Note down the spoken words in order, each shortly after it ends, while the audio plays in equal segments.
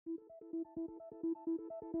Hey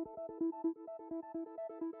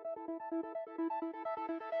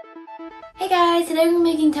guys, today we're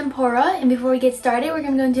making tempura, and before we get started, we're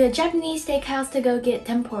going to go into a Japanese steakhouse to go get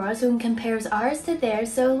tempura so we can compare ours to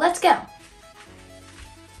theirs, so let's go!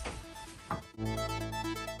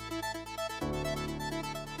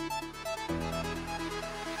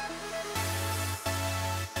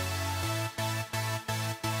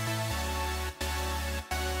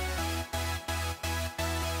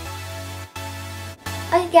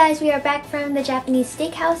 Okay guys, we are back from the Japanese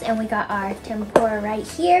steakhouse and we got our tempura right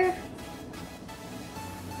here.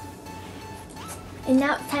 And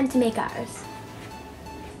now it's time to make ours.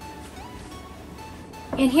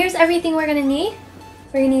 And here's everything we're gonna need.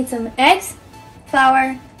 We're gonna need some eggs,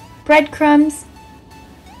 flour, breadcrumbs,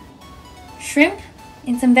 shrimp,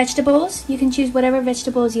 and some vegetables. You can choose whatever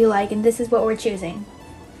vegetables you like, and this is what we're choosing.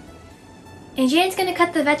 And Jane's gonna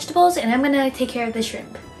cut the vegetables and I'm gonna take care of the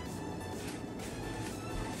shrimp.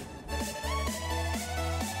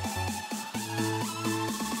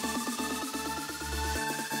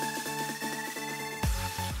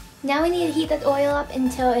 Now we need to heat that oil up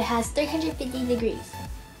until it has 350 degrees.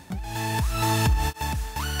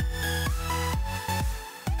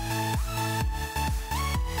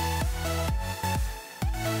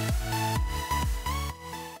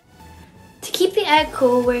 To keep the egg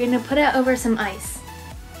cool, we're going to put it over some ice.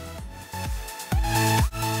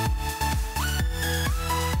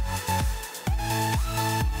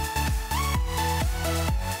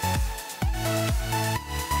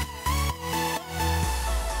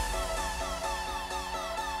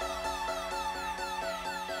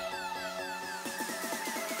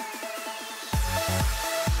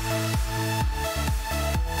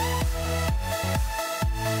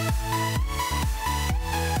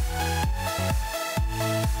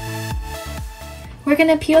 We're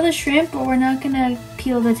gonna peel the shrimp, but we're not gonna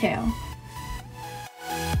peel the tail.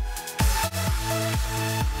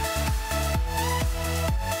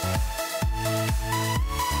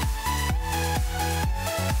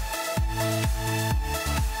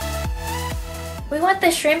 We want the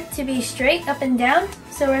shrimp to be straight up and down,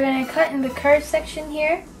 so we're gonna cut in the curved section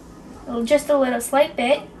here, just a little slight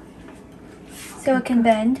bit, so it can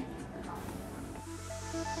bend.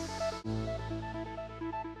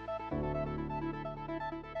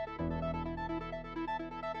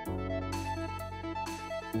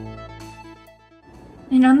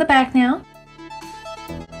 And on the back now.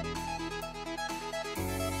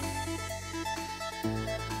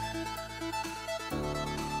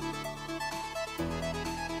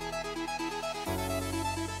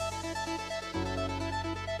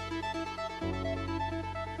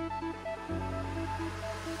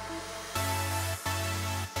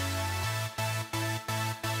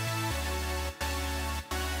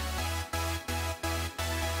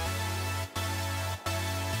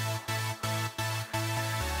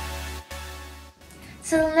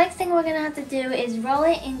 So the next thing we're gonna have to do is roll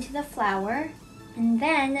it into the flour and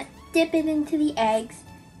then dip it into the eggs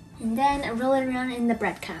and then roll it around in the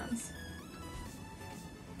breadcrumbs.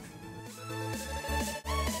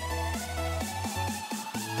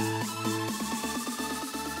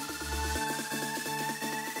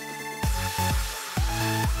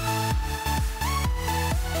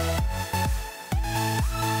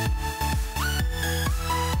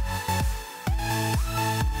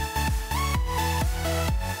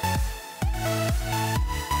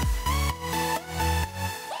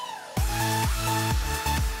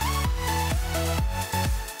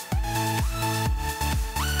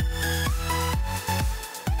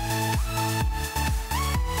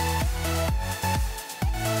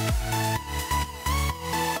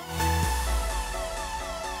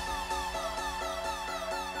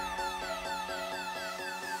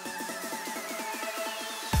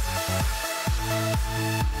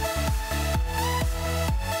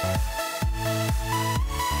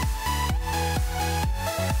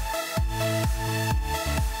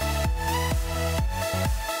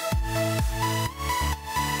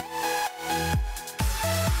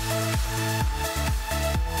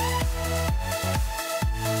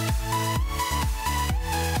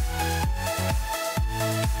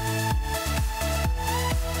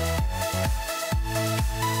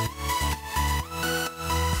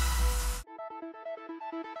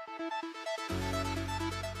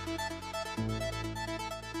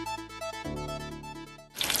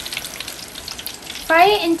 Fry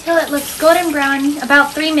it until it looks golden brown,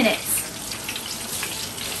 about 3 minutes.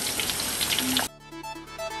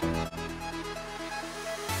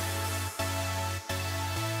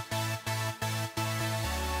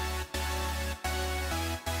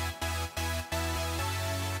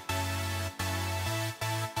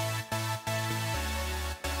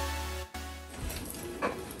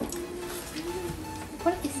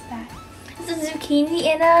 zucchini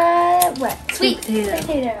and a what? Sweet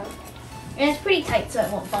potato. And it's pretty tight, so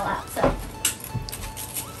it won't fall out. So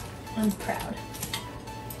I'm proud.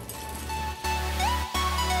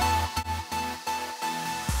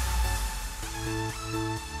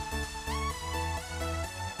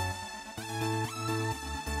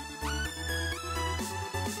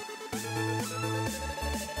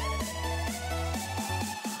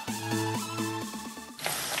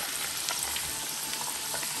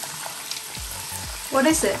 What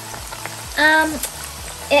is it?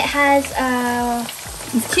 It has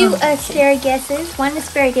 2 asparaguses, 1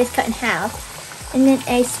 asparagus cut in half, and then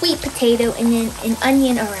a sweet potato, and then an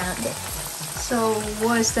onion around it. So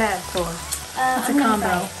what is that for? It's a I'm gonna combo.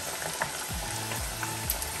 try it.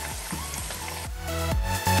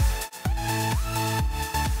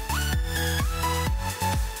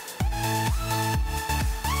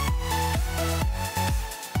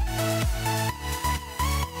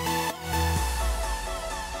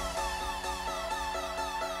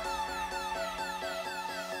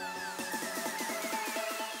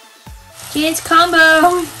 Kids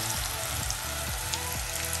combo!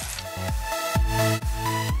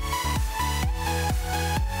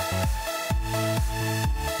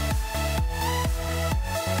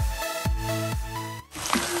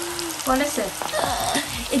 What is it?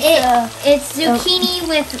 It's zucchini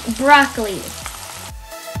with broccoli.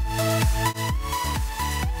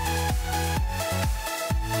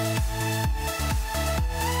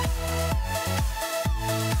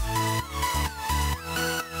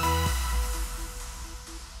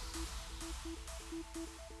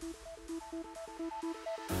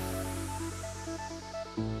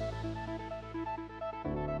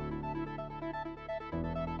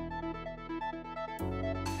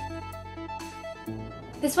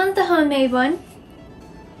 This one's the homemade one.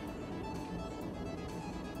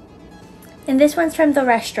 And this one's from the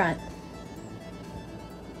restaurant.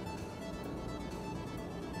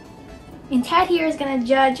 And Tad here is going to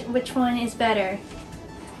judge which one is better.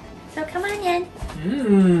 So come on in.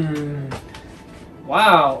 Mmm.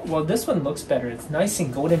 Wow. Well, this one looks better. It's nice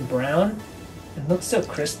and golden brown. It looks so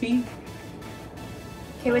crispy.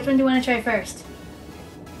 Okay, which one do you want to try first?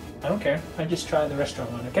 I don't care. I just try the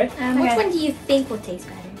restaurant one, okay? Which one do you think will taste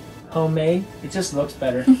better? Homemade. It just looks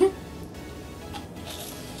better.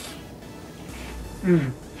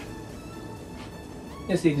 Mmm.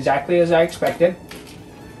 It's exactly as I expected.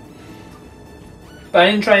 But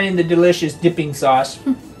I didn't try any of the delicious dipping sauce.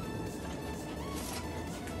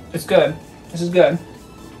 It's good. This is good.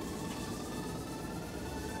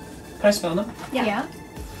 Can I smell them? Yeah.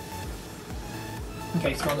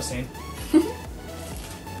 Okay, smell the same.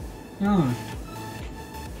 Mmm.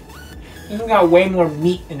 This one got way more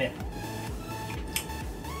meat in it.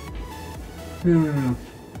 Hmm.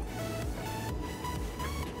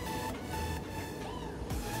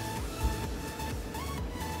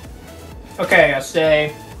 Okay, I'll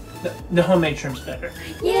say the homemade shrimp's better.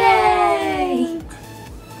 Yay!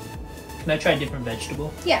 Can I try a different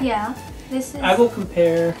vegetable? Yeah. This is I will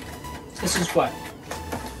compare. This is what?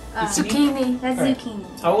 Zucchini. that's Alright.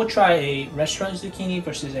 zucchini. I will try a restaurant zucchini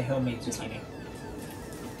versus a homemade zucchini.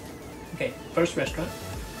 Okay, first restaurant.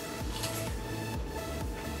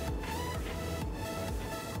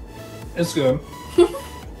 It's good.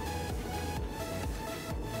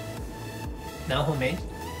 Now homemade.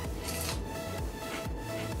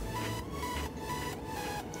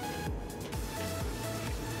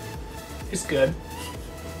 It's good.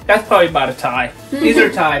 That's probably about a tie. These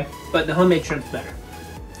are tied, but the homemade shrimp's better.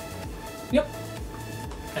 Yep.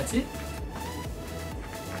 That's it.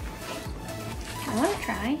 I want to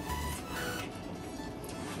try.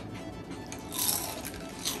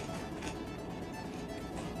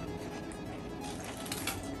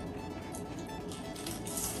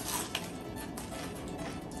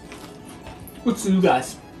 Which do you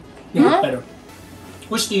guys think is better?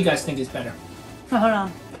 Which do you guys think is better? Oh, hold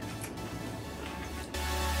on.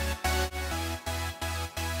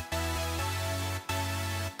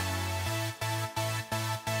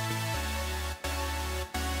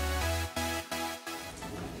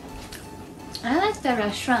 I like the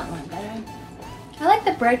restaurant one better. I like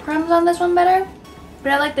the breadcrumbs on this one better,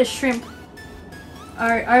 but I like the shrimp,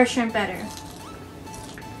 our shrimp better.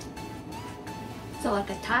 So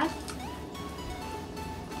like a tie?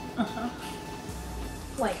 Uh-huh.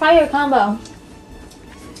 Wait. Try your combo.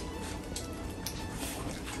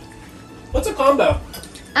 What's a combo?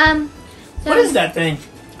 So What is that thing?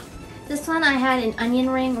 This one I had an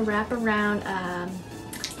onion ring wrap around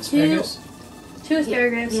Asparagus? 2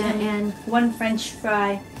 asparagus and 1 French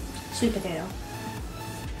fry sweet potato.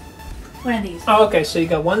 One of these. Oh, okay. So you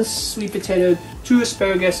got 1 sweet potato, 2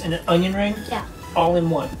 asparagus, and an onion ring. Yeah. all in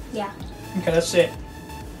one. Yeah. Okay, that's it.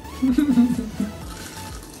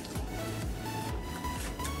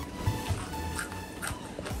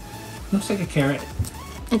 Looks like a carrot.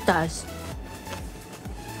 It does.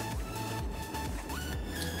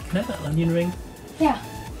 Can I have an onion ring? Yeah.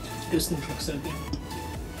 This thing looks so good.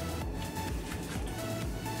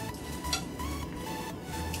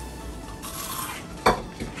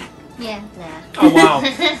 Yeah, nah. Oh wow.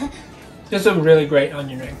 This is a really great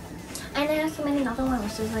onion ring. And I also made another one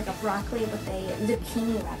which is like a broccoli with a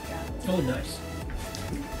zucchini wrapped around it. Oh, nice.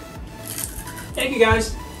 Thank you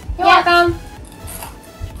guys. You're welcome.